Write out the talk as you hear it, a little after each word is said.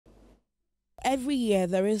every year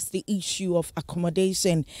there is the issue of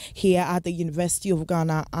accommodation here at the University of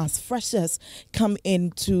Ghana as freshers come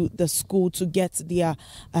into the school to get their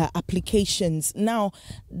applications. Now,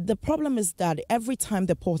 the problem is that every time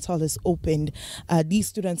the portal is opened, these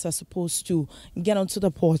students are supposed to get onto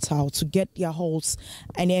the portal to get their halls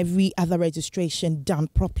and every other registration done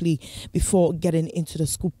properly before getting into the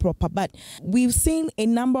school proper. But we've seen a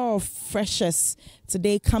number of freshers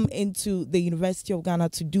today come into the University of Ghana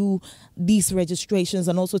to do these registrations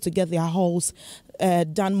and also to get their halls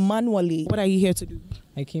done manually. What are you here to do?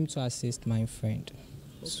 I came to assist my friend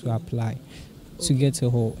to apply to get a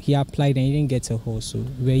hall. He applied and he didn't get a hall, so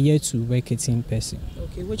we're here to work it in person.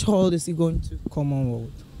 Okay, which hall is he going to?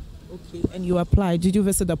 Commonwealth. Okay, and you applied. Did you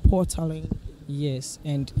visit the portal? Yes,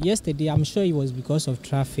 and yesterday I'm sure it was because of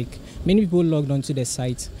traffic. Many people logged onto the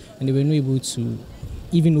site and they were not able to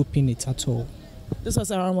even open it at all. This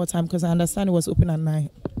was around what time? Because I understand it was open at 9.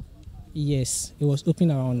 Yes, it was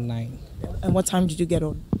open around 9. And what time did you get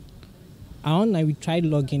on? Around 9 we tried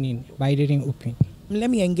logging in, but it didn't open. Let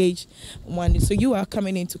me engage one. So you are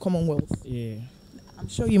coming into Commonwealth? Yeah. I'm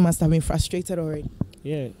sure you must have been frustrated already.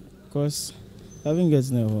 Yeah, because I haven't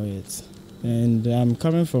gotten a hall yet. And I'm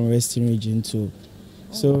coming from Western region too.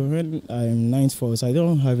 So when I'm 9th floor, I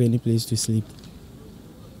don't have any place to sleep.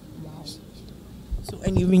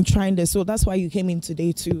 And you've been trying this, so that's why you came in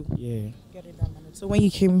today too. Yeah. Get it done. So when you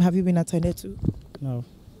came, have you been attended to? No.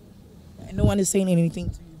 And no one is saying anything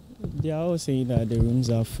to you? They are all saying that the rooms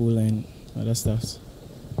are full and other stuff.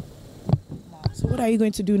 So what are you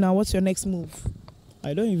going to do now? What's your next move?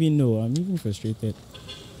 I don't even know. I'm even frustrated.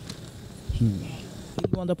 You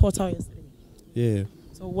were on the portal yesterday? Yeah.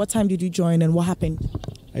 So what time did you join and what happened?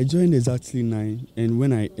 I joined exactly 9, and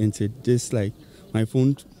when I entered, just like my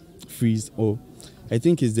phone freeze, or I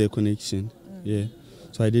think it's the connection. Yeah.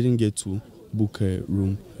 So I didn't get to book a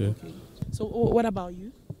room. Yeah. Okay. So what about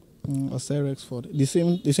you? I said Rexford. The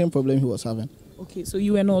same problem he was having. Okay, so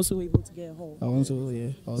you were not also able to get a hall? I want to,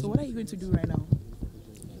 yeah. So what are you going to do right now?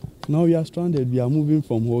 Now we are stranded. We are moving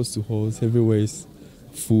from halls to halls. Everywhere is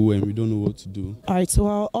full and we don't know what to do. All right, so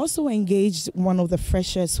I'll also engage one of the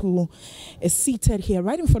freshers who is seated here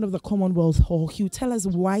right in front of the Commonwealth Hall. He will tell us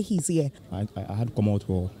why he's here. I had Commonwealth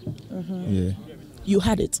Hall. Yeah. You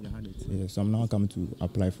had it? I had it. Yeah, so I'm now coming to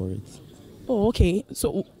apply for it. Oh, okay.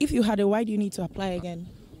 So if you had it, why do you need to apply again?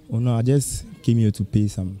 Oh no, I just came here to pay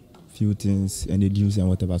some few things and the dues and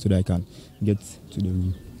whatever so that I can get to the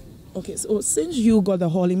room. Okay, so since you got the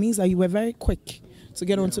hall, it means that you were very quick to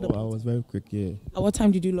get onto the... I was very quick, yeah. At what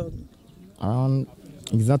time did you log? Around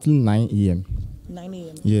exactly 9 a.m. 9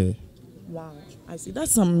 a.m.? Yeah. Wow, I see.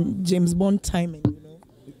 That's some James Bond timing, you know.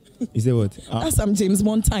 Is that what? That's some James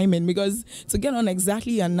Bond timing, because to get on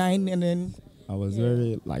exactly at 9 and then... I was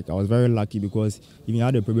very lucky because even I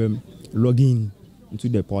had a problem logging into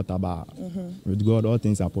the portal bar. With God, all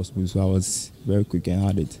things are possible, so I was very quick and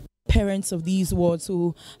had it. Parents of these wards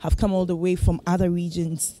who have come all the way from other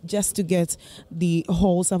regions just to get the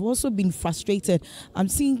halls have also been frustrated. I'm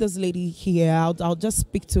seeing this lady here. I'll just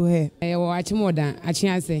speak to her. Okay,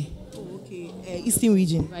 Eastern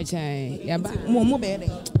region. I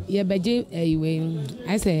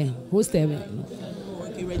say hostel.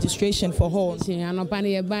 Okay, registration for halls.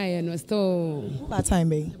 What time,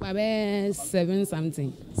 babe? 7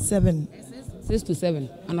 something. 7. 6 to 7.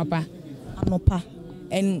 Anopa.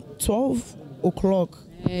 And 12 o'clock.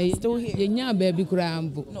 Still here. No,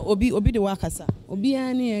 Obi the wakasa. Obi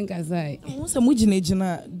ani enkasa. Once a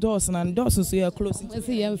mujina doors and doors so you're close.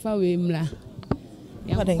 Say yemfa we mla.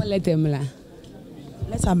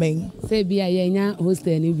 Let me. Say bia yenya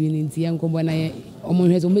hostel ni bi nti yenkobo na ye omo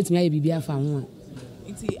hwezo metumi aye bibia fa ho.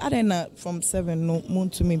 Nti adena from 7 no moon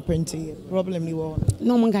to me print here. Problem ni wo.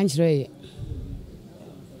 No man kan kire.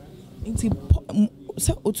 Nti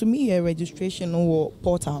so to me a registration or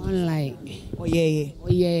portal online. Oh yeah. Oh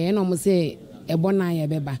yeah, and almost say a bona ye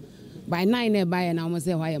beba. By 9 e buy and almost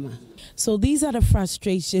say why ma. So these are the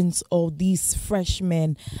frustrations of these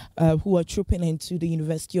freshmen who are trooping into the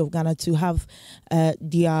University of Ghana to have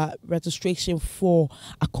their registration for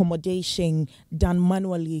accommodation done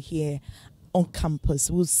manually here on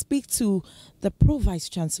campus. We'll speak to the Pro-Vice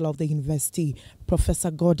Chancellor of the university,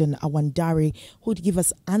 Professor Gordon Awandare, who would give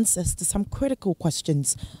us answers to some critical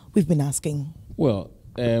questions we've been asking. Well,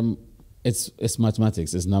 it's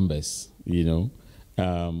mathematics, it's numbers, you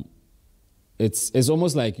know. It's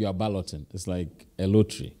almost like you are balloting. It's like a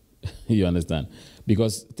lottery, you understand?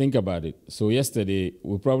 Because think about it. So yesterday,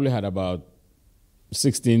 we probably had about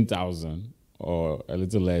 16,000 or a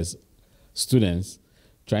little less students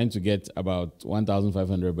trying to get about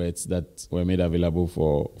 1,500 beds that were made available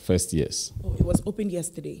for first years. Oh, it was opened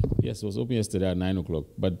yesterday? Yes, it was opened yesterday at 9 o'clock,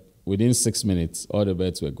 but within 6 minutes, all the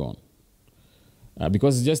beds were gone.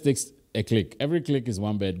 Because it just takes a click. Every click is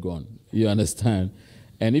one bed gone, you understand?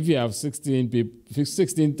 And if you have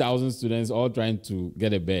 16,000 students all trying to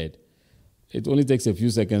get a bed, it only takes a few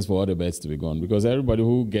seconds for all the beds to be gone, because everybody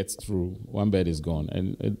who gets through, one bed is gone.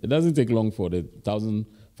 And it doesn't take long for the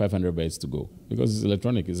 1,500 beds to go, because it's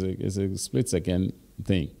electronic. It's a split-second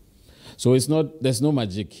thing. So there's no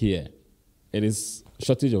magic here. It is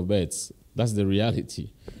shortage of beds. That's the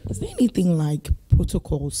reality. Is there anything like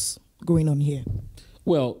protocols going on here?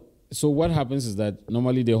 Well, so what happens is that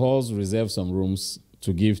normally the halls reserve some rooms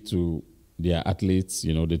to give to their athletes.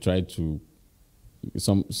 You know, they try to,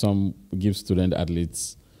 some give student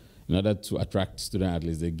athletes, in order to attract student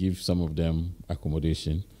athletes, they give some of them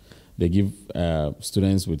accommodation. They give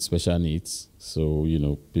students with special needs, so, you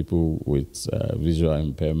know, people with visual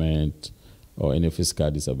impairment or any physical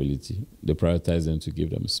disability, they prioritize them to give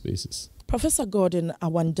them spaces. Professor Gordon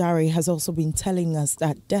Awandare has also been telling us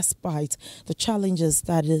that despite the challenges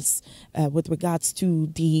that is with regards to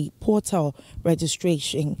the portal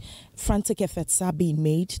registration, frantic efforts are being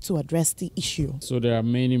made to address the issue. So there are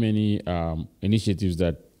many initiatives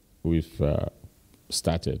that we've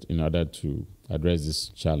started in order to address this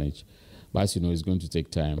challenge. But as you know, it's going to take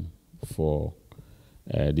time for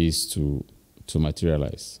this to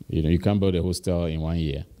materialize. You know, you can't build a hostel in 1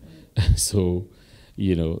 year. So,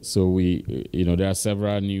 you know, there are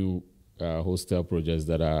several new hostel projects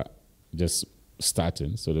that are just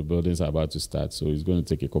starting. So the buildings are about to start. So it's going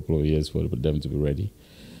to take a couple of years for them to be ready.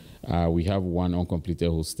 We have one uncompleted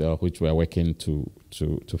hostel, which we are working to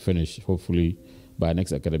finish. Hopefully, by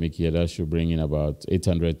next academic year, that should bring in about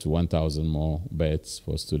 800 to 1,000 more beds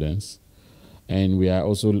for students. And we are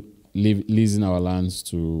also leasing our lands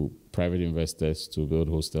to private investors to build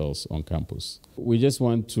hostels on campus. We just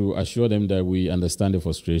want to assure them that we understand the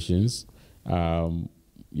frustrations.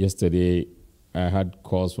 Yesterday, I had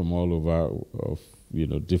calls from all over of, you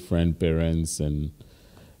know, different parents and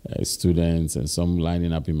students, and some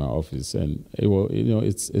lining up in my office. And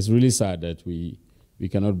it's really sad that we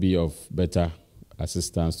cannot be of better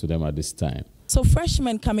assistance to them at this time. So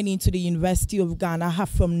freshmen coming into the University of Ghana have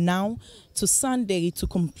from now to Sunday to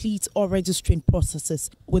complete all registering processes.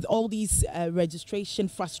 With all these registration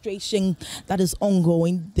frustration that is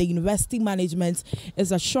ongoing, the university management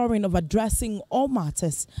is assuring of addressing all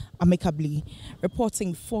matters amicably.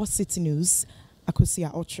 Reporting for Citi News,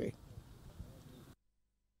 Akusia Otre.